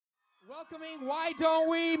Welcoming, why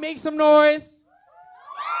don't we make some noise?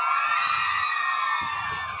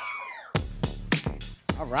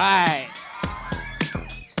 All right.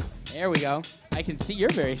 There we go. I can see you're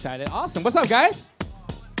very excited. Awesome. What's up, guys?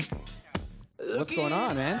 What's going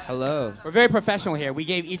on, man? Hello. We're very professional here. We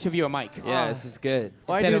gave each of you a mic. Yeah, this is good.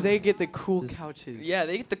 Why Instead do of- they get the cool couches? Yeah,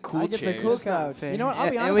 they get the cool I get chairs. the cool couch. You know what? I'll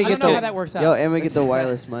be And honest. we I get don't know the- how that works out. Yo, and we get the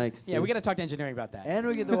wireless mics. Yeah, too. we got to talk to engineering about that. And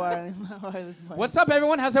we get the wireless mic. What's up,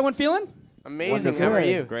 everyone? How's everyone feeling? Amazing. Wonderful. How are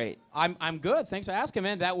you? Great. I'm good. Thanks for asking,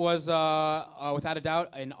 man. That was, without a doubt,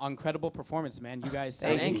 an incredible performance, man. You guys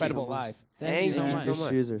sound Thank you incredible so much. live. Thank you so Thank much. you Your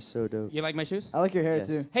shoes are so dope. You like my shoes? I like your hair Yes.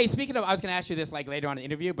 too. Hey, speaking of, I was going to ask you this like later on in the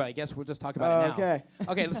interview, but I guess we'll just talk about it now. Okay.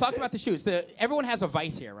 Okay, let's talk about the shoes. Everyone has a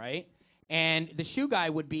vice here, right? And the shoe guy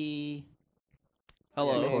would be.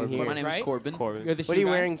 Hello, Corbin. my name Right? is Corbin. You're the shoe What are you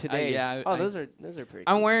guy? wearing today? yeah, Oh, I- those are pretty.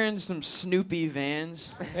 I'm wearing some Snoopy Vans.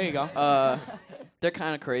 There you go. They're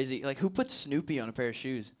kind of crazy. Like, who put Snoopy on a pair of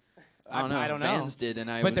shoes? I don't know. Vans did, and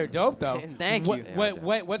I. But they're dope, though. Thank what,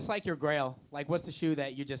 you. What's like your grail? Like, what's the shoe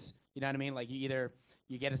that you just, you know what I mean? Like, you either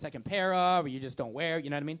you get a second pair of, or you just don't wear. You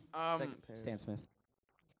know what I mean? Stan Smith.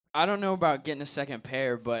 I don't know about getting a second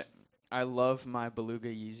pair, but I love my Beluga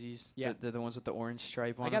Yeezys. Yeah. They're the ones with the orange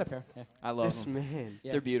stripe on I got a them. pair. Yeah. I love This them. man.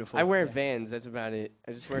 Yeah. They're beautiful. I wear Vans. That's about it.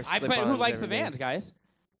 I just wear I slip-ons. bet who likes the every day. Vans, guys?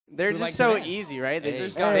 They're Who just likes so the Vans? easy, right? They Hey.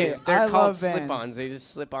 just Hey, they're I called love Vans. slip-ons. They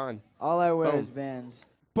just slip on. All I wear Boom. is Vans.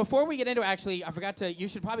 Before we get into actually, I forgot to. You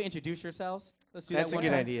should probably introduce yourselves. Let's do That's that a one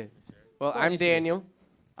good time. idea. Well, Go on, I'm introduce. Daniel.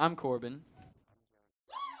 I'm Corbin.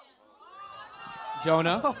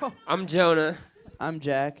 Jonah. I'm Jonah. I'm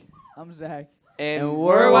Jack. I'm Zach. And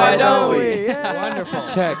we're Why Don't We? Wonderful.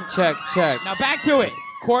 Check. Now back to it.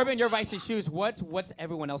 Corbin, your vice is shoes. What's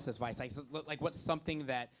everyone else's vice? Like what's something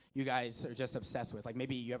that you guys are just obsessed with? Like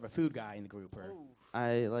maybe you have a food guy in the group, or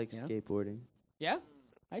I like Yeah? skateboarding. yeah,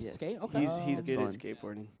 I used to Yes. skate. Okay. He's It's good at fun.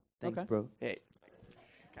 skateboarding. Thanks, Okay. bro. Hey.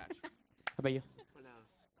 How about you? What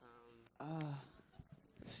else?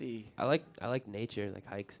 Let's see. I like nature, like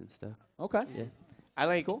hikes and stuff. Okay. Yeah. I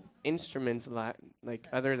like cool. instruments a lot, like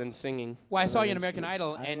other than singing. Well, I saw Other you in than American singing.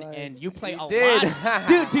 Idol, I and like- and you play a did. lot.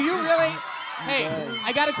 Dude, do you really? Hey, does.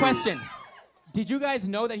 I got a question. Did you guys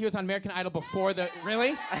know that he was on American Idol before the?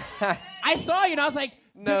 Really? I saw you, and I was like,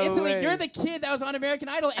 dude, No instantly, way. you're the kid that was on American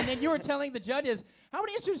Idol, and then you were telling the judges, how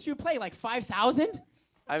many instruments do you play? Like 5,000?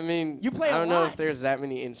 I mean, You play I a don't know lot. if there's that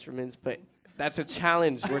many instruments, but that's a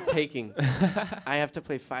challenge we're taking. I have to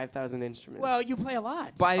play 5,000 instruments. Well, you play a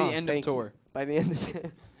lot. By the Oh, end of thank you. tour. By the end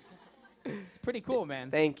of It's pretty cool,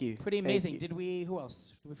 man. Thank you. Pretty Thank amazing. you. Did we? Who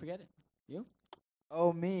else? Did we forget it? You?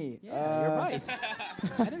 Oh, me. Yeah, your vice.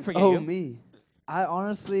 I didn't forget Oh, you. me. I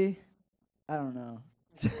honestly, I don't know.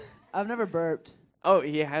 I've never burped. Oh,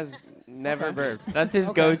 he has never burped. That's his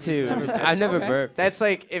Okay. go-to. I've never Okay. burped. That's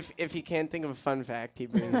like if he can't think of a fun fact, he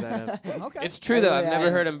brings that up. Okay. It's true though. I've Yeah, never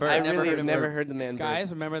it's- heard him burp. I Never really heard have him never burp. heard the man burp.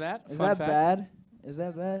 Guys, remember that? Is Fun that fact. bad? Is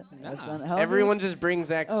that bad? Nah. That's unhealthy. Everyone just brings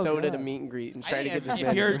Zach Oh, soda to God. meet and greet and I try to think get this if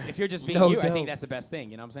man. you're burp. if you're just being No, you, I think don't. that's the best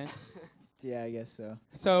thing. You know what I'm saying? Yeah, I guess so.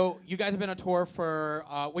 So you guys have been on tour for.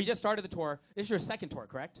 We just started the tour. This is your second tour,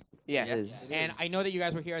 correct? Yeah. Is. And I know that you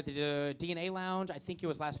guys were here at the DNA Lounge. I think it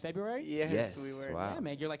was last February. Yes, Yes. we were. Wow. Yeah,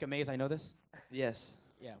 man, you're like amazed. I know this. Yes.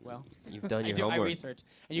 Yeah, well, You've done your I homework. researched.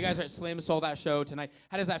 And you guys are at Slim, sold out show tonight.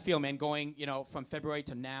 How does that feel, man? Going, from February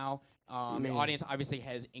to now, the Man. audience obviously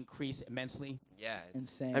has increased immensely. Yeah.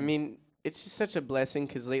 Insane. I mean, it's just such a blessing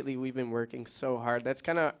because lately we've been working so hard. That's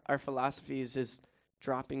kind of our philosophy is just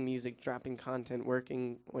dropping music, dropping content,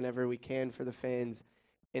 working whenever we can for the fans,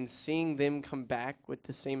 and seeing them come back with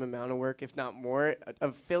the same amount of work, if not more,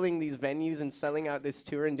 of filling these venues and selling out this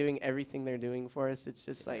tour and doing everything they're doing for us. It's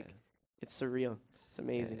just like, it's surreal. It's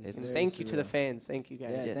amazing. it's And very thank you to the surreal. fans. Thank you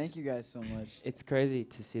guys. yeah, Yes. thank you guys so much. It's crazy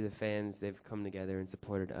to see the fans. They've come together and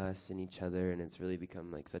supported us and each other, and it's really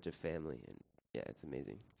become like such a family. And yeah, it's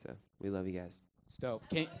amazing. So we love you guys. It's dope.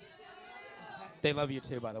 They love you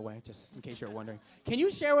too, by the way, just in case you're wondering. Can you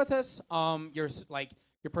share with us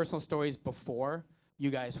your personal stories before you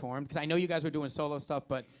guys formed? Because I know you guys were doing solo stuff,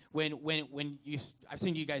 but when you, I've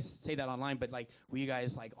seen you guys say that online, but like, were you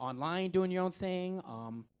guys like online doing your own thing?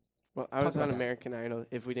 Well, I Talk was about on that. American Idol,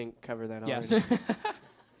 if we didn't cover that Yes. already.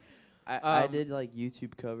 I did like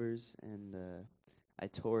YouTube covers and I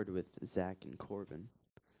toured with Zach and Corbin.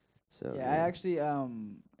 So Yeah, I actually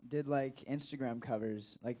did like Instagram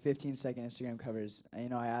covers, like 15-second Instagram covers.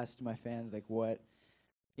 And, I asked my fans like what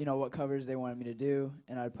covers they wanted me to do,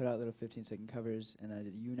 and I'd put out little 15-second covers, and I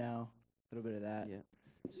did You Now, a little bit of that. Yeah.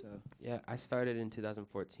 So Yeah, I started in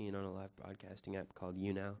 2014 on a live broadcasting app called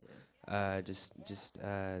You Now. Just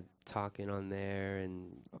talking on there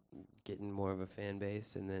and getting more of a fan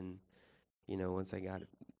base, and then you know, once I got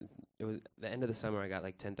it was the end of the summer, I got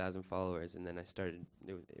like 10,000 followers, and then I started.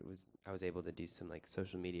 I was able to do some like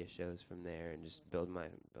social media shows from there and just build my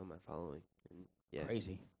following. And yeah,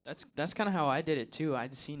 Crazy. That's kind of how I did it too.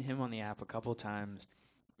 I'd seen him on the app a couple times,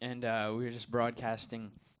 and we were just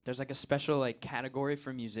broadcasting. There's like a special like category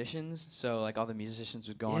for musicians, so like all the musicians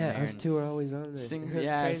would go on there. Yeah, us and two are always on there. sing, That's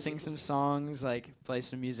yeah, crazy. sing some songs, like play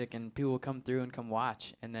some music, and people would come through and come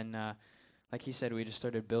watch. And then, like he said, we just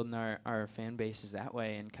started building our fan bases that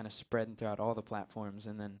way and kind of spreading throughout all the platforms.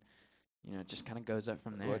 And then, you know, it just kind of goes up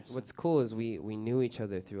from there. so. What's cool is we knew each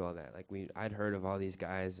other through all that. Like I'd heard of all these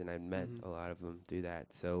guys, and I'd met a lot of them through that.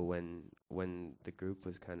 So when the group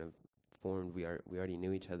was kind of formed, we already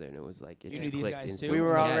knew each other, and it was like it You just knew these clicked guys instantly. too? We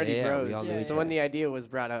were Yeah, already we bros. all knew Yeah, each So other. when the idea was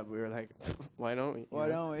brought up, we were like, why don't we? Why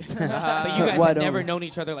don't we? But you guys Why had don't never we? known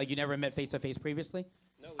each other, like you never met face to face previously?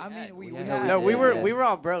 I mean, we had- had. No, we were yeah. we were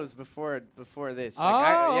all bros before this.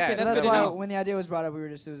 Oh, okay, yeah, So that's that's good to why know. when the idea was brought up, we were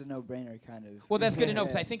just, it was a no-brainer kind of. Well, that's good to know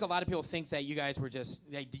because Yeah. I think a lot of people think that you guys were just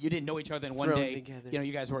like, you didn't know each other, and one Thrown day, together. you know,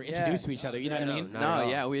 you guys were Yeah. introduced to each other. You know what I mean? Not at No, all.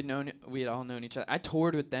 yeah, we had all known each other. I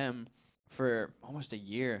toured with them for almost a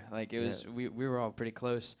year. Like it was, we were all pretty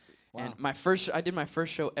close. And I did my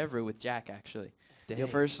first show ever with Jack actually. The Dang.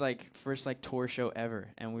 first tour show ever,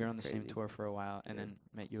 and we were That's on the same crazy. tour for a while, and Yeah. then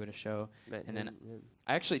met you at a show. Met and then him, yeah.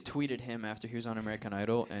 I actually tweeted him after he was on American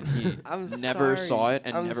Idol, and he I'm never sorry. saw it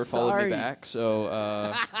and I'm never followed sorry. me back. So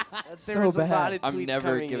That's There so was a bad. lot of I'm tweets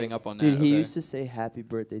never coming giving in. up on Dude, that. he okay? used to say happy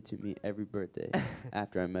birthday to me every birthday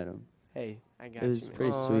after I met him. Hey, I got It was you. Man.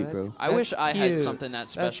 pretty sweet, bro. I wish That's I had cute. something that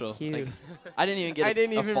special. cute. Like, I didn't even get I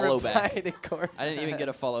didn't a even follow reply back. to Corbin. I didn't even get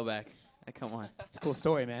a follow back. Come on. It's a cool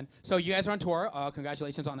story, man. So you guys are on tour.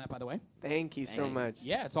 Congratulations on that, by the way. Thank you so Thanks. much.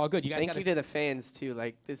 Yeah, it's all good. You guys Thank got you to the fans too.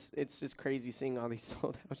 Like this, it's just crazy seeing all these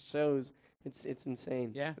sold out shows. It's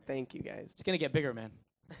insane. Yeah. So thank you guys. It's gonna get bigger, man.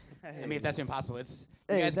 I mean, if that's impossible, it's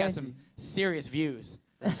you Hey, guys got thank some you. serious views.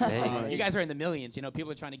 Thanks. You guys are in the millions. You know,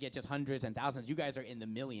 people are trying to get just hundreds and thousands. You guys are in the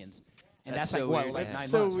millions, and That's that's, so like what, weird. like Yeah. 9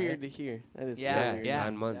 That's so months. weird Right? to hear. That is Yeah, so weird. yeah.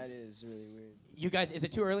 9 months. That is really weird. You guys, is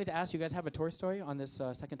it too early to ask? You guys have a tour story on this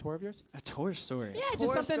second tour of yours? A tour story. Yeah,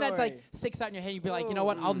 just Tour something that like story. sticks out in your head. You'd be like, you know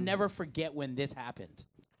what? I'll never forget when this happened.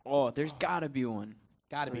 Oh, there's gotta be one.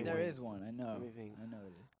 Gotta be There one. is one. I know. Let me think. I know it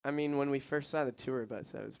is. I mean, when we first saw the tour bus,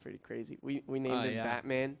 that was pretty crazy. We named Oh, him yeah.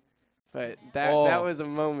 Batman, but that Oh. was a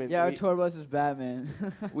moment. Yeah, our We- tour bus is Batman.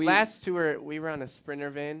 Last tour, we were on a Sprinter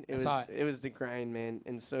van. I saw it. It was the grind, man.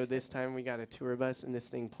 And so this time we got a tour bus, and this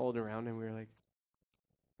thing pulled around, and we were like,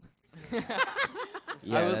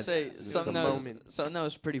 Yeah, I will that's- say that's something something moment. something that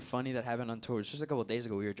was pretty funny that happened on tour. Just a couple days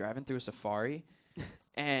ago, we were driving through a safari,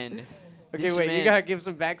 and okay, this wait, you man- gotta give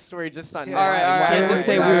some backstory just on Yeah. that. All right, all You right, can't all just right.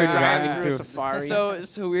 say Yeah, we were yeah, driving yeah. through a safari.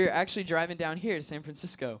 so we were actually driving down here to San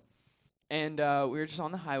Francisco, and we were just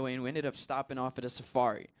on the highway, and we ended up stopping off at a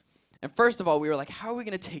safari. And first of all, we were like, "How are we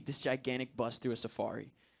gonna take this gigantic bus through a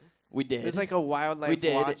safari?" We did. it was like a wildlife We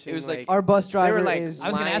did. It watching, was like- Our bus driver like- is. I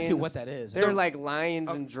was gonna ask you Lions. what that is. there were like lions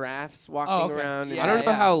and giraffes walking okay. around. Yeah. I don't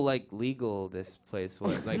know yeah. how like legal this place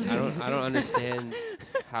was. Like I don't understand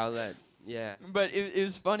how that. Yeah. But it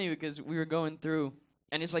was funny because we were going through,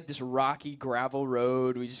 and it's like this rocky gravel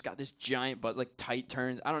road. We just got this giant bus, like tight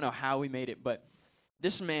turns. I don't know how we made it, but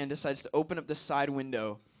this man decides to open up the side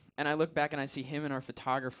window, and I look back and I see him and our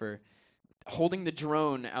photographer holding the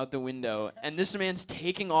drone out the window, and this man's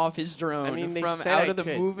taking off his drone I mean, they from said out I of the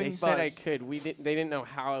could. moving They bus. said I could. They didn't know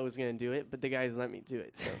how I was gonna do it, but the guys let me do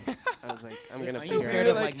it. So I was like, I'm gonna Are you figure scared it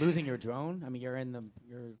of out. like losing your drone? I mean, you're in the.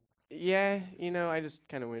 You're. Yeah, I just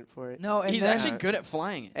kind of went for it. No, and He's then actually good at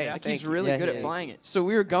flying it. Hey, like thank he's you. really Yeah, good he at is. flying it. So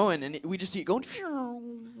we were going, and we just see it going,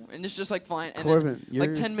 and it's just like flying. And then, Corbin, your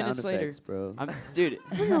like 10 sound minutes later, effects, bro. dude,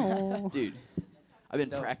 No. dude, I've been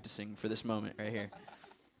Still. practicing for this moment right here.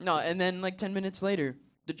 No, and then like 10 minutes later,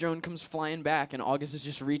 the drone comes flying back, and August is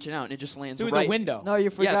just reaching out, and it just lands Through right. the window. No, you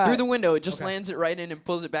forgot. Yeah, through the window, it just Okay. lands it right in and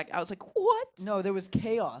pulls it back. I was like, what? No, there was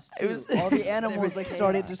chaos too. It was- All the There animals was like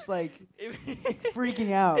started just like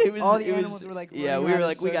freaking out. It was- All the it was- animals were like. yeah, running we were around in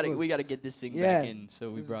like, we gotta circles. get this thing Yeah. back in, so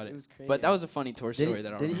we brought It it. was crazy. But that was a funny tour story Didn't, that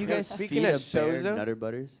I don't didn't you remember. guys Speaking feed of a shows, bear though- Nutter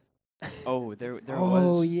Butters? Oh, there was.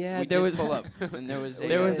 Oh, yeah, we there did was- pull up, and there was.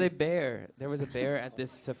 There was Yeah. a bear. There was a bear at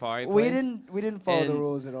this safari We place. didn't follow the And,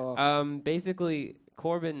 rules at all. Basically,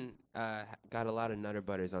 Corbin got a lot of Nutter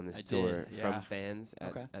Butters on this I tour did, from yeah. fans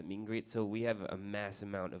Okay. at meet and greet. So we have a mass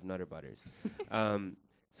amount of Nutter Butters.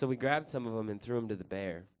 So we grabbed some of them and threw them to the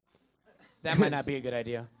bear. That might not be a good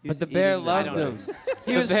idea. But the bear I loved don't know. them.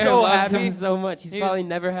 He The was bear so loved happy. them so much. He's He was- probably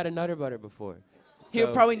never had a Nutter Butter before. He'll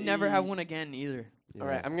So- probably never have one again either. All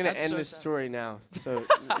right, I'm gonna That's end so this sad. story now. So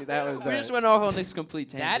that was. We just went off on this complete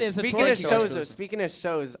tangent. That is a Speaking Toy of Story. shows, though, speaking of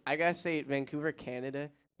shows, I gotta say Vancouver, Canada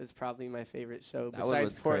was probably my favorite show. That one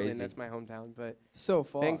Besides was Portland, crazy. that's my hometown. But So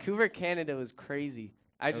far. Vancouver, Canada was crazy.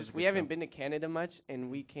 That was a We good haven't show. been to Canada much, and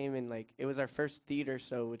we came in like it was our first theater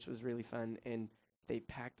show, which was really fun, and they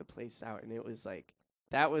packed the place out, and it was like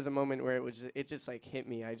that was a moment where it just like hit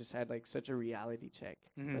me. I just had like such a reality check.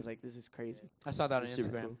 I was like, this is crazy. I saw that on It's super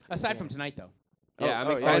Instagram. cool. Aside Yeah. from tonight, though. Yeah, I'm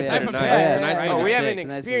oh, excited yeah. for From tonight. tonight. Tonight's Right. gonna Oh, be we sick. haven't Tonight's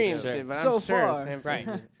gonna be experienced sick. it, but So I'm sure. far. San Right,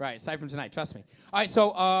 Francisco- right. Aside from tonight, trust me. All right,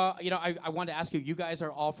 so I wanted to ask you. You guys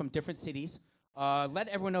are all from different cities. Let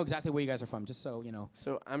everyone know exactly where you guys are from, just so you know.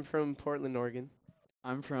 So I'm from Portland, Oregon.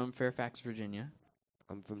 I'm from Fairfax, Virginia.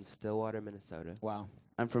 I'm from Stillwater, Minnesota. Wow,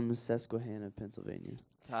 I'm from Susquehanna, Pennsylvania.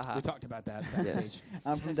 we talked about that Yes. backstage.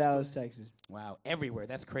 I'm from Dallas, Texas. Wow, everywhere.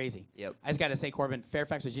 That's crazy. Yep. I just got to say, Corbin,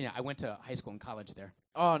 Fairfax, Virginia. I went to high school and college there.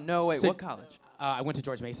 Oh no! Wait, So- what college? I went to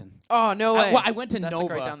George Mason. Oh no way! Well, I went to That's Nova.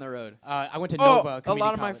 Like right down the road. I went to Oh, Nova. a Community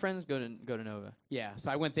lot of my College. friends go to Nova. Yeah, so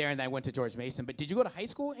I went there and then I went to George Mason. But did you go to high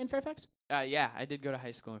school in Fairfax? Yeah, I did go to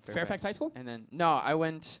high school in Fairfax. Fairfax High School? And then no, I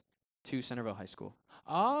went to Centerville High School.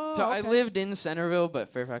 Oh, So I okay. lived in Centerville, but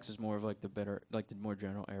Fairfax is more of like the more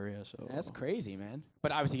general area. So That's crazy, man.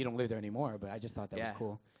 But obviously you don't live there anymore. But I just thought that was Yeah.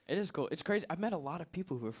 cool. It is cool. It's crazy. I've met a lot of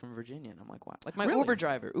people who are from Virginia, and I'm like, wow. Like my Really? Uber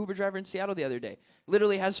driver in Seattle the other day,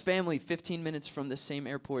 literally has family 15 minutes from the same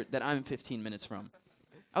airport that I'm 15 minutes from.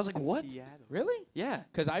 I was like, what? Seattle. Really? Yeah.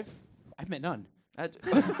 Because I've met none.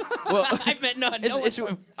 Well, I've met none. it's,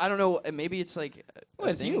 I don't know. Maybe it's like. Well,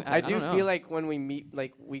 it's you. I do don't know. feel like when we meet,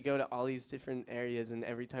 like we go to all these different areas, and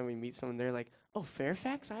every time we meet someone, they're like, "Oh,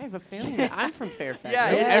 Fairfax! I have a family. that I'm from Fairfax." Yeah,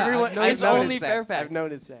 Like, yeah. Everyone, No, I've it's noticed only that. Fairfax. I've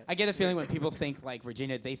noticed that. I get the feeling when people think like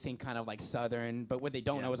Virginia, they think kind of like Southern, but what they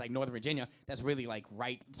don't Yeah. know is like Northern Virginia. That's really like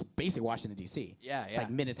right, it's basically Washington D.C. Yeah, It's like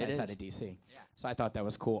minutes it outside is. of D.C. So I thought that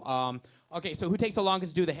was cool. Okay, so who takes the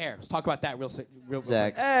longest to do the hair? Let's talk about that real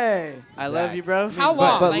Zach. quick. Hey. I love you, bro. How But,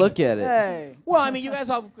 long? but Like- look at it. Hey. Well, I mean, you guys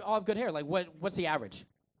all have good hair. Like, what's the average?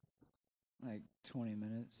 Like 20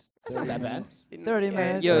 minutes. That's not 30 that bad. minutes. 30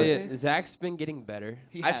 minutes. Yo, Okay. yeah, Zach's been getting better.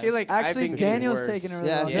 I feel like I've Actually, been getting Daniel's worse. taking a really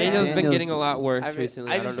Yeah, long yeah, time. Daniel's been Daniel's- getting a lot worse I've been-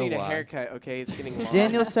 recently. I I just don't need know a why. haircut. Okay, it's getting long.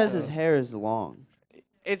 Daniel says his So- hair is long.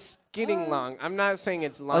 It's getting long. I'm not saying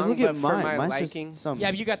it's long, Like, look but at for mine. my Mine's liking, just some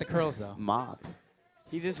Yeah, but you got the curls though. mop.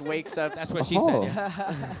 he just wakes up. That's what she Oh. said.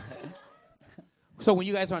 Yeah. So when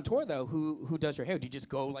you guys are on tour though, who does your hair? Do you just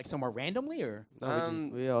go like somewhere randomly or? No, we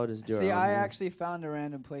just- We all just do See, our own I hair. actually found a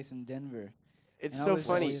random place in Denver. It's and I so was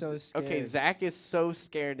funny. so scared. Okay, Zach is so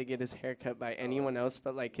scared to get his hair cut by anyone else,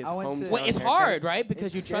 but like his I went to- hometown. Well, it's haircut. hard, right? Because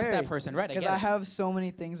It's you trust that scary. person, right? I Because get I it. have so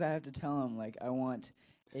many things I have to tell him. Like, I want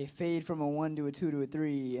a fade from a 1 to a 2 to a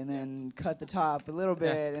 3, and then cut the top a little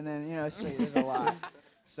bit, and then, it's like, there's a lot.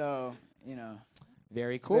 So,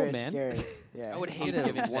 Very it's cool, very man. scary. Yeah. I would hate Get a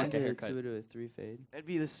giving Zach one a to a haircut. two to a three fade. That'd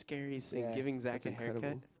be the scariest thing, Yeah. giving Zach That's a haircut.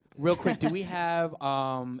 incredible. Real quick, do we have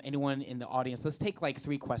anyone in the audience? Let's take like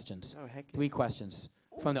 3 questions. Oh heck. 3 questions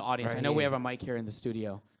from the audience. Right I know we here. have a mic here in the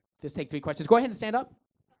studio. Let's take 3 questions. Go ahead and stand up.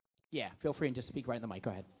 Yeah, feel free and just speak right in the mic.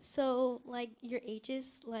 Go ahead. So, like, your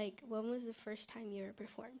ages, like, when was the first time you ever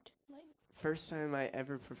performed? Like, First time I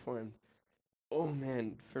ever performed. Oh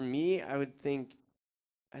man, for me, I would think.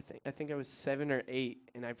 I think I was 7 or 8,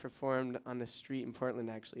 and I performed on the street in Portland.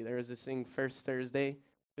 Actually, there was this thing First Thursday.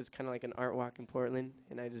 It was kind of like an art walk in Portland,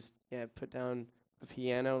 and I just put down a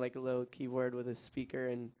piano, like a little keyboard with a speaker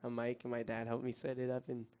and a mic, and my dad helped me set it up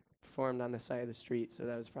and performed on the side of the street. So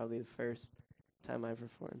that was probably the first time I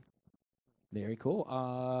performed. Very cool.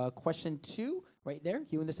 Question 2, right there.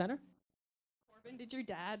 You in the center. Corbin, did your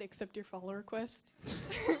dad accept your follow request?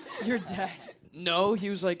 Your dad. No, he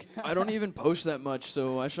was like, I don't even post that much,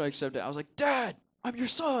 so I should accept it. I was like, Dad, I'm your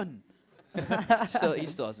son. He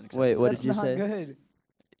still hasn't accepted Wait, it. what That's did you not say? good.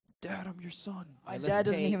 Dad, I'm your son. My Alright, let's dad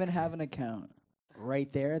doesn't take- even have an account. Right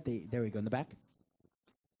there. There we go in the back.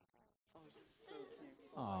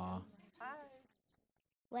 Aw.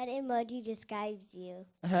 What emoji describes you?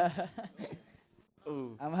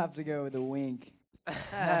 Ooh, I'm gonna have to go with a wink.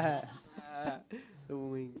 the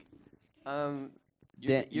wink.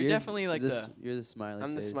 You're Yours- definitely like You're the smiley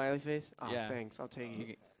I'm the face. smiley face. Oh, Yeah. thanks. I'll take You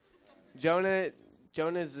it. get-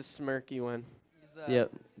 Jonah's the smirky one.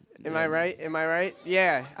 Yep. Am I right? Am I right?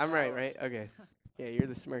 Yeah, I'm right. Right? Okay. Yeah, you're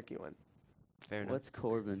the smirky one. Fair enough. What's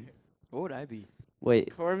Corbin? What would I be?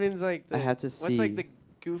 Wait, Corbin's like the. I have to What's see like the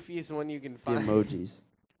goofiest one you can the find? emojis.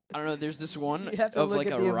 I don't know. There's this one You have to of look like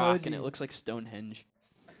at a the rock, and emoji. it looks like Stonehenge.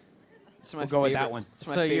 It's my We'll go with that favorite- one. It's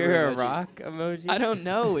my So favorite you're a emoji. rock emoji? I don't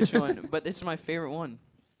know which one, but it's my favorite one.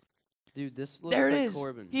 Dude, this looks There it like is.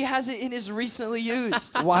 Corbin. He has it in his recently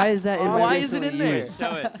used. Why is that in my Why is it recently in there? used?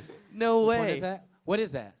 Show it. No Which one way. is that? What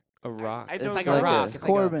is that? A rock. I It's don't like know. a rock. It's like a-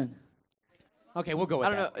 Corbin. Okay, we'll go with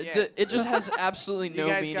I don't that. know. Yeah. It just has absolutely You no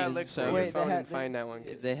guys meaning. gotta look so for Wait, your they phone had- and find that one.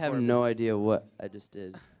 'cause They it's have Corbin. no idea what I just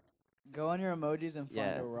did. Go on your emojis and find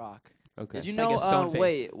Yeah. a rock. Okay. Did you It's like know? a stone face.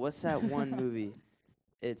 Wait, what's that one movie?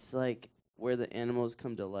 It's like where the animals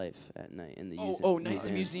come to life at night in the Night at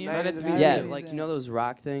the Museum. Night at the Night at Yeah, the like Museum. you know those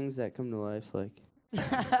rock things that come to life, like.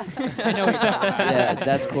 I know what you're talking about. Yeah,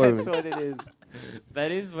 that's Corbin. That's what it is.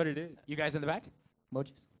 That is what it is. You guys in the back?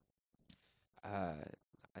 Emojis?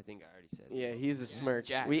 I think I already said. Yeah, he's a smirk.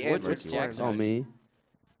 Jack. We What's answered Jack's for him. Oh, me?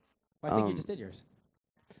 Well, I think you Um, just did yours.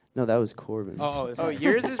 No, that was Corbin. Oh, sorry.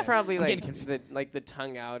 yours is probably I'm like getting confused. the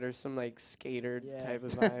tongue out or some like skater Yeah. type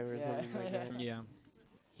of vibe or Yeah. something like that. Yeah.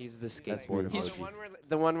 He's the That's skateboard weird. He's emoji.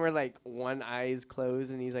 the one where like one eye is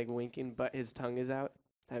closed and he's like winking, but his tongue is out.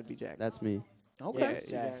 That'd be Jack. That's me. Okay. Yeah,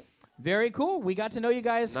 Jack. Very cool. We got to know you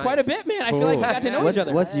guys quite a Nice. bit, man. I feel like we Cool. got to know What's each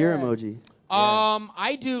other. what's your Yeah. emoji?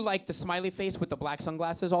 I do like the smiley face with the black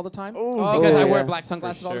sunglasses all the time. Oh, Because I yeah. wear black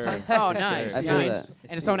sunglasses all the sure. time. Oh, nice. I You know feel what I mean? that.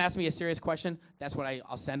 And if someone asks me a serious question, that's what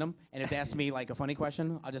I'll send them. And if they ask me like a funny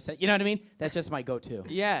question, I'll just say, you know what I mean? That's just my go-to.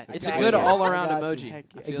 Yeah, it's a got good you. all-around I got emoji. you. Heck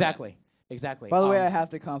yeah. I feel Exactly. Exactly. By the way, I have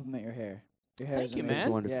to compliment your hair. Your hair Thank is you, amazing. man.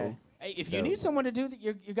 It's wonderful. Yeah. Hey, if you So- need someone to do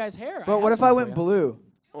your guys' hair, But have what if I someone went for you. blue?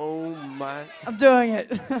 Oh my! I'm doing it.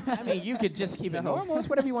 I mean, you could just keep it No. normal. It's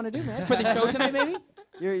whatever you want to do, man. For the show tonight, maybe?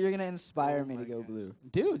 You're gonna inspire me to go blue.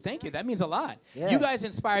 Dude, thank you. That means a lot. Yeah. You guys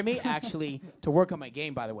inspire me, actually, to work on my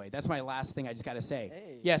game, by the way. That's my last thing I just got to say.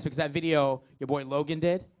 Hey. Yes, because that video your boy Logan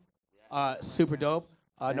did, super dope.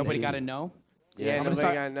 Nobody you. got to know. Yeah, I'm gonna nobody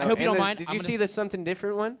start- got to know. I hope you And don't mind. Did I'm you gonna see s- the something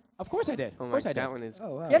different one? Of course I did. Oh Of my, course I did. that one is.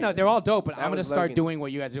 Oh wow. Yeah, no, they're all dope, but That I'm going to was start Logan. doing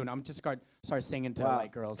what you guys do. I'm just start singing to Wow.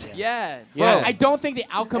 like girls. Yeah. Yeah. Yeah. Bro, I don't think the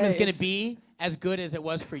outcome is Hey, going to it's- be as good as it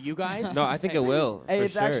was for you guys. No, I think it will. Hey, for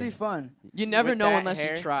it's sure. actually fun. You never With know that unless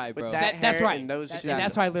hair, you try, with bro. that That's hair right. and those That's, shoes. and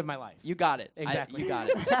that's how I live my life. You got it. Exactly. You got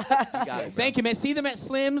it. You got it. Thank you, man. See them at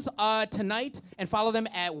Slim's tonight and follow them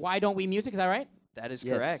at Why Don't We Music. Is that right? That is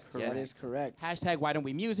Yes. correct. That is correct. Hashtag Why Don't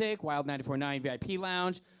We Music, Wild 94.9 VIP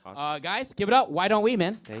Lounge. Awesome. Guys, give it up. Why don't we,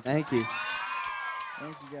 man? Thank you.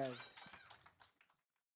 Thank you guys.